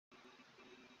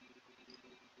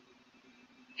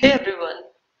everyone,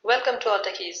 welcome to All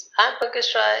Techies. I'm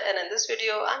Pankaj Rai, and in this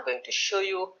video I'm going to show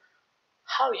you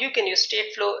how you can use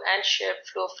StateFlow and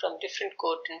SharedFlow from different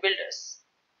Kotlin builders,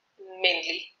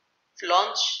 mainly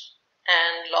launch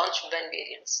and launch when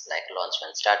variants like launch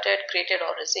when started, created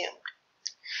or resumed.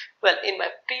 Well, in my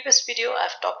previous video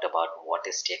I've talked about what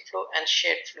is StateFlow and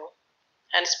SharedFlow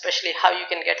and especially how you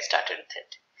can get started with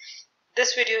it.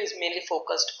 This video is mainly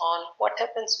focused on what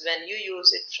happens when you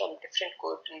use it from different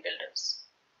Kotlin builders.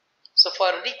 So for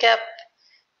a recap,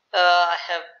 I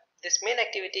have this main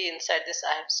activity. Inside this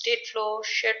I have StateFlow,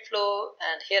 SharedFlow,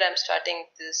 and here I'm starting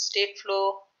this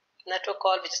StateFlow network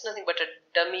call, which is nothing but a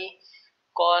dummy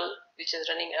call which is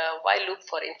running a while loop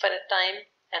for infinite time,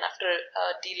 and after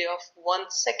a delay of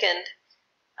 1 second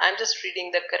I'm just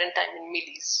reading the current time in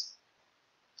millis.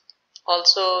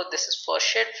 Also this is for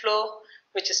SharedFlow,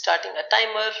 which is starting a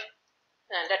timer,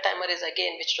 and that timer is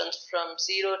again which runs from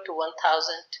 0 to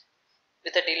 1000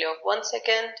 with a delay of 1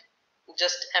 second.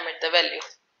 Just emit the value.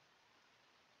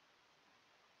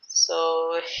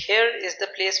 So here is the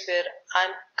place where I'm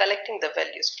collecting the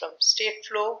values from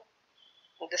StateFlow.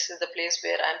 This is the place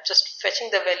where I'm just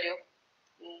fetching the value.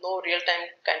 No real-time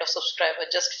kind of subscriber,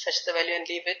 just fetch the value and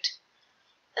leave it.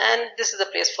 And this is the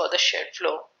place for the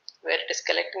SharedFlow, where it is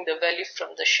collecting the value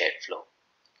from the SharedFlow.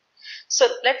 So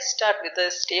let's start with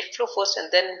the StateFlow first, and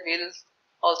then we'll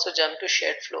also jump to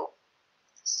SharedFlow.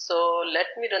 So let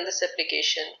me run this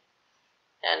application,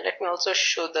 and let me also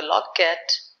show the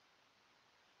logcat.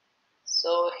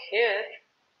 So here,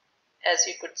 as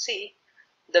you could see,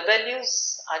 the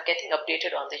values are getting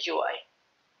updated on the UI.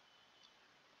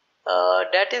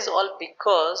 That is all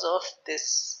because of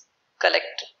this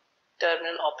collect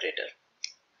terminal operator.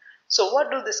 So what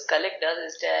this collect does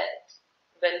is that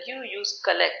when you use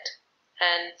collect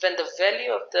and when the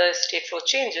value of the StateFlow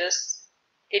changes,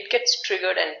 it gets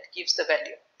triggered and gives the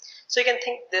value. So you can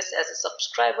think this as a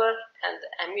subscriber and the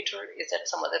emitter is at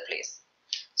some other place.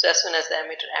 So as soon as the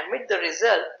emitter emits the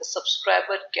result, the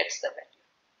subscriber gets the value.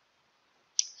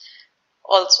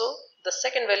 Also, the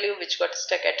second value which got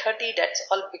stuck at 30, that's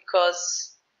all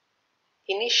because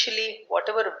initially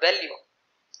whatever value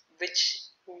which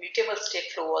mutable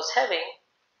StateFlow was having,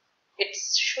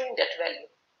 it's showing that value.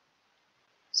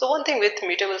 So one thing with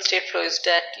mutable StateFlow is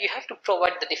that you have to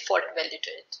provide the default value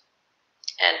to it.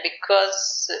 And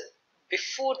because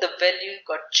before the value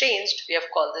got changed, we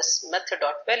have called this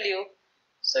method.value,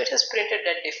 so it has printed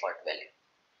that default value.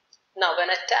 Now when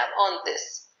I tap on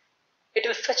this, it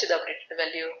will fetch the updated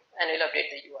value and will update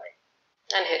the UI.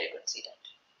 And here you could see that.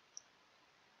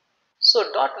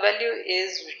 So dot value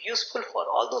is useful for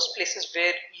all those places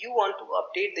where you want to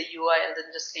update the UI and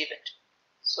then just leave it.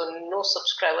 So no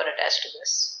subscriber attached to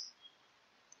this.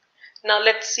 Now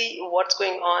let's see what's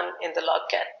going on in the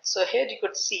logcat. So here you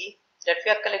could see that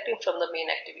we are collecting from the main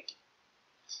activity.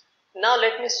 Now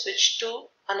let me switch to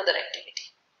another activity.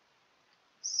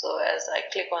 So as I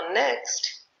click on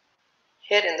next,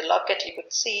 here in the logcat you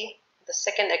could see the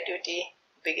second activity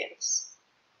begins.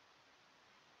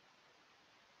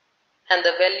 And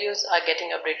the values are getting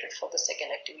updated for the second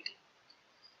activity.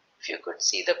 If you could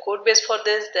see the code base for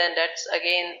this, then that's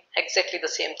again exactly the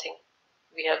same thing.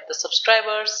 We have the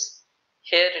subscribers,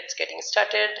 here it's getting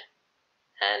started,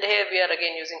 and here we are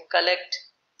again using collect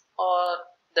or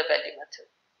the value method.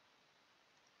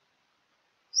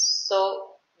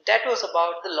 So that was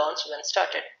about the launch when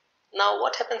started. Now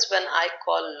what happens when I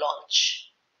call launch?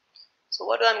 So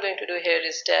what I'm going to do here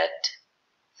is that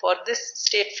for this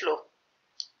StateFlow,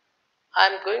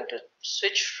 I'm going to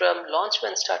switch from launch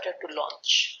when started to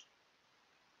launch.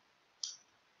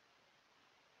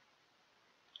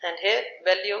 And here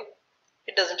value,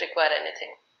 it doesn't require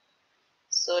anything.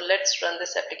 So let's run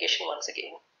this application once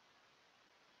again.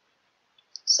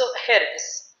 So here it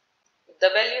is. The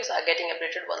values are getting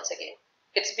updated once again.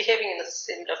 It's behaving in a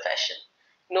similar fashion.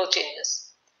 No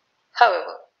changes.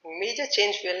 However, major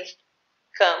change will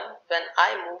come when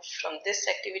I move from this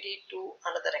activity to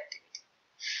another activity.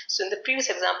 So in the previous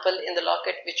example in the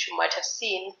logcat which you might have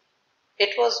seen,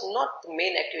 it was not the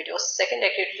main activity, it was second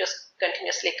activity just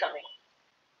continuously coming.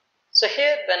 So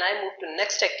here when I move to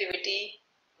next activity,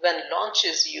 when launch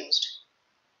is used,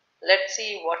 let's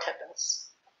see what happens.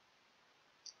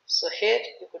 So here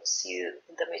you could see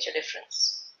the major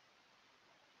difference.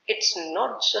 It's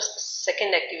not just the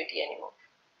second activity anymore.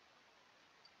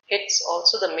 It's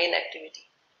also the main activity.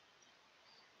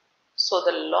 So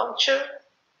the launcher,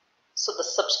 so the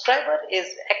subscriber is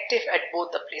active at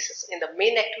both the places, in the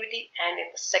main activity and in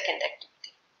the second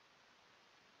activity.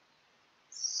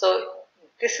 So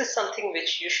this is something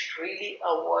which you should really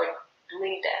avoid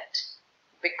doing that,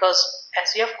 because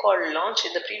as you have called launch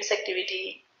in the previous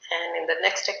activity and in the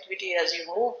next activity, as you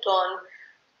moved on,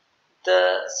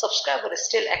 the subscriber is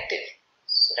still active,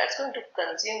 so that's going to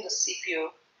consume the CPU,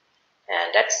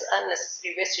 and that's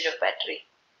unnecessary wastage of battery.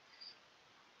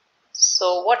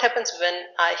 So what happens when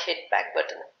I hit back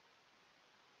button?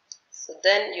 So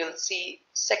then you'll see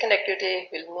second activity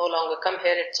will no longer come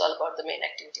here. It's all about the main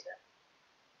activity then.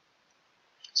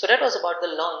 So that was about the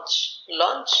launch.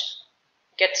 Launch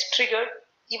gets triggered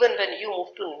even when you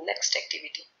move to next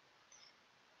activity,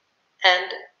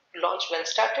 and launch when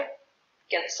started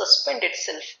can suspend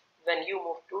itself when you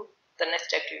move to the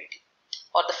next activity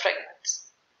or the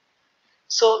fragments.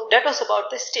 So that was about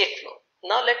the state flow.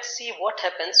 Now let's see what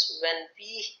happens when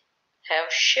we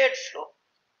have shared flow.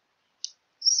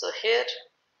 So here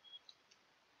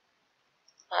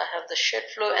I have the shared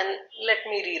flow, and let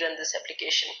me rerun this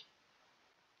application.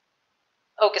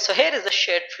 Okay, so here is the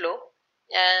shared flow,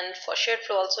 and for shared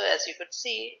flow also, as you could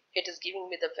see, it is giving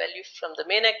me the value from the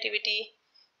main activity,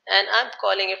 and I'm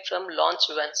calling it from launch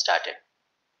when started.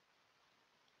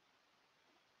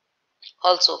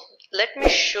 Also, let me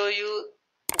show you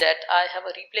that I have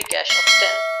a replay cache of 10,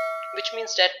 which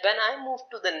means that when I move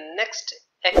to the next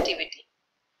activity,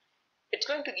 it's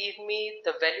going to give me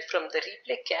the value from the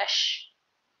replay cache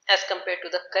as compared to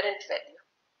the current value.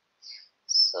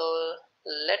 So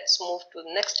let's move to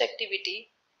the next activity,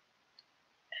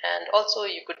 and also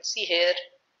you could see here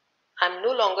I'm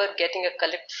no longer getting a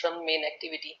collect from main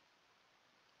activity.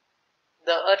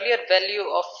 The earlier value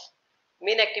of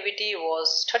main activity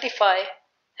was 35,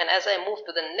 and as I move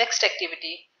to the next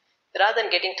activity, rather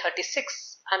than getting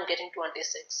 36, I'm getting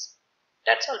 26.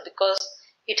 That's all because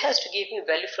it has to give me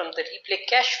value from the replay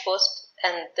cache first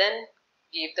and then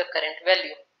give the current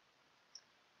value.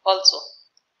 Also,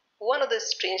 one of the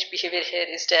strange behavior here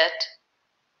is that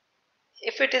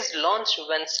if it is launched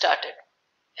when started,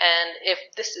 and if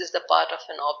this is the part of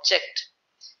an object,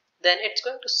 then it's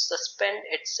going to suspend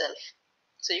itself.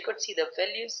 So you could see the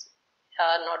values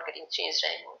are not getting changed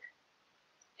anymore.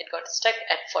 It got stuck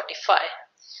at 45.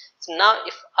 So now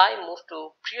if I move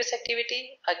to previous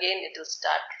activity, again it will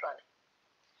start running.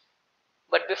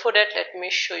 But before that, let me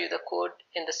show you the code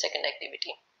in the second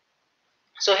activity.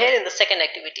 So here in the second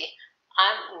activity,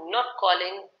 I'm not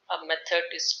calling a method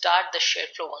to start the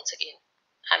shared flow once again.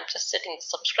 I'm just setting the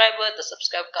subscriber. The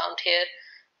subscriber count here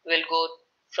will go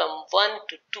from 1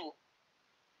 to 2.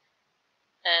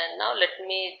 And now let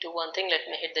me do one thing. Let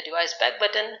me hit the device back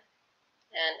button,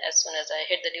 and as soon as I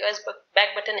hit the device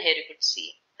back button, here you could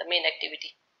see the main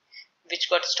activity, which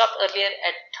got stopped earlier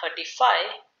at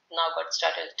 35, now got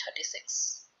started at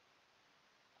 36.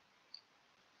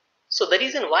 So the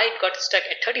reason why it got stuck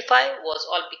at 35 was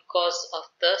all because of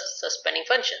the suspending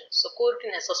function. So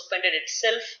coroutine has suspended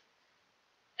itself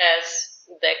as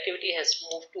the activity has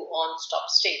moved to on stop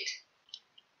state.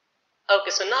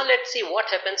 Okay, so now let's see what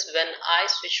happens when I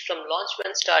switch from launch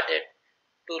when started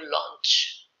to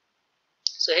launch.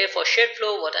 So here for shared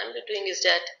flow, what I'm doing is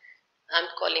that I'm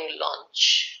calling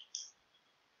launch,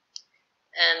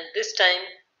 and this time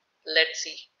let's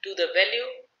see, do the value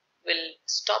will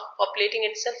stop populating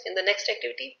itself in the next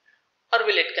activity, or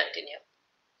will it continue?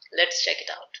 Let's check it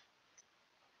out.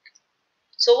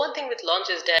 So one thing with launch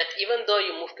is that even though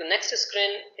you move to next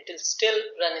screen, it will still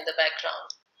run in the background.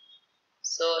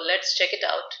 So let's check it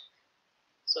out.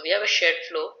 So we have a shared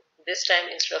flow. This time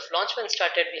instead of launch when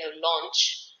started, we have launch,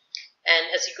 and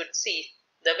as you could see,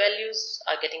 the values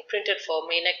are getting printed for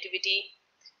main activity,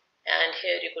 and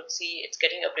here you could see it's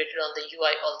getting updated on the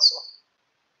UI also.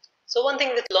 So one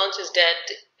thing with launch is that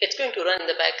it's going to run in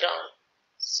the background.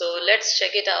 So let's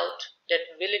check it out, that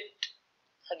will it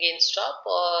again stop,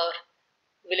 or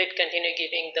will it continue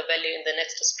giving the value in the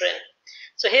next screen.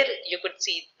 So here you could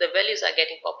see the values are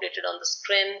getting populated on the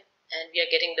screen, and we are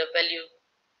getting the value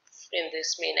in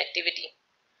this main activity.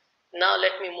 Now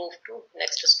let me move to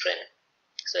next screen.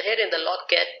 So here in the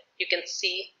logcat, you can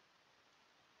see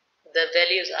the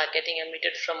values are getting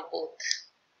emitted from both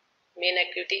main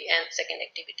activity and second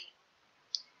activity.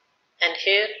 And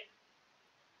here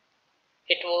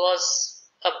it was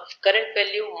a current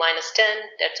value minus 10.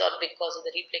 That's all because of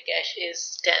the replay cache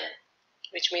is 10,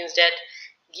 which means that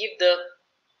give the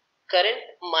current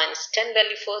minus 10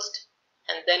 value first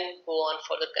and then go on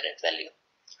for the current value.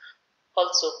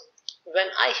 Also, when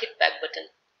I hit back button,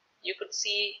 you could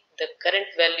see the current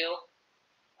value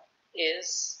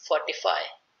is 45.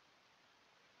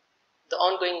 The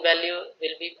ongoing value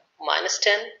will be minus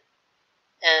 10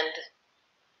 and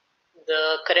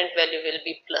the current value will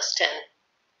be plus 10.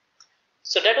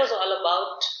 So that was all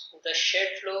about the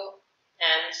shared flow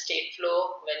and state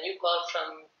flow when you call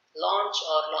from launch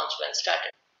or launch when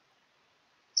started.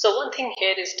 So one thing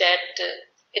here is that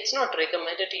It's not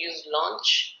recommended to use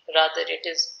launch, rather it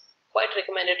is quite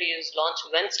recommended to use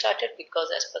launchWhenStarted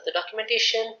because as per the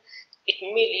documentation, it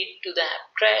may lead to the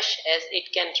app crash as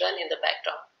it can run in the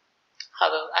background.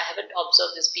 However, I haven't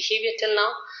observed this behavior till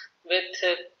now with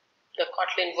the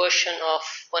Kotlin version of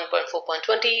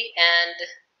 1.4.20 and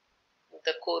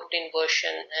the Kotlin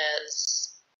version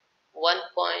as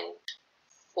 1.4.1.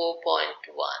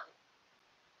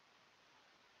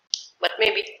 But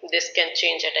maybe this can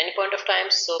change at any point of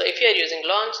time. So if you are using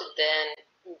launch, then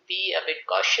be a bit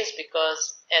cautious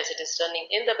because as it is running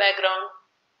in the background,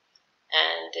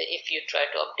 and if you try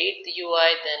to update the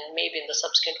UI, then maybe in the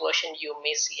subsequent version you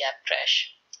may see app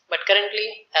crash. But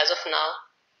currently, as of now,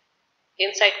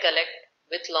 inside collect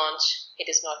with launch, it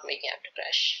is not making app to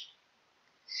crash.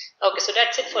 Okay, so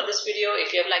that's it for this video.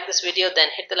 If you have liked this video,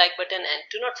 then hit the like button and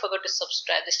do not forget to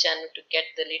subscribe this channel to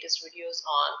get the latest videos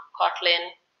on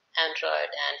Kotlin,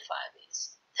 Android and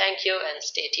Firebase. Thank you and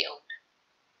stay tuned.